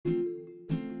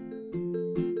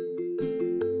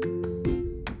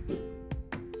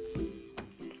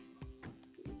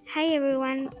Hi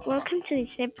everyone, welcome to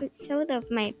this episode of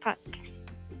my podcast.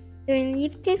 During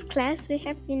this class, we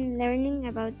have been learning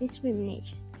about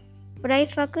discrimination, but I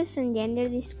focus on gender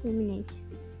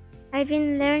discrimination. I've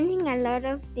been learning a lot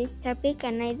of this topic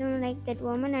and I don't like that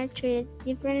women are treated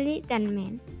differently than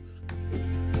men.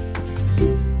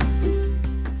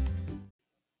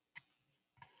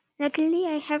 Luckily,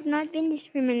 I have not been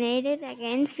discriminated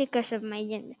against because of my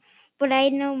gender, but I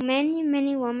know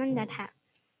many women that have.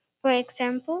 For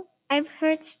example, I've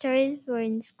heard stories where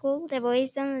in school the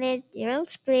boys don't let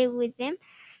girls play with them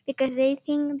because they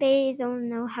think they don't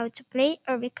know how to play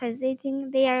or because they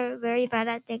think they are very bad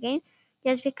at the game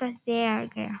just because they are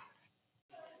girls.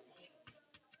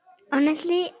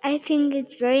 Honestly, I think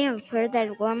it's very unfair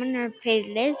that women are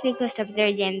paid less because of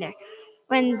their gender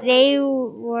when they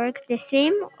work the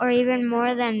same or even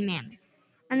more than men.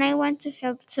 And I want to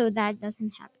help so that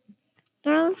doesn't happen.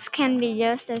 Girls can be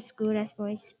just as good as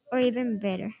boys or even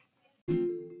better.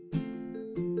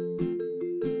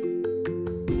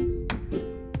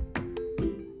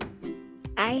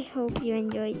 I hope you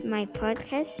enjoyed my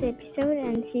podcast episode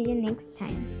and see you next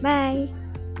time. Bye.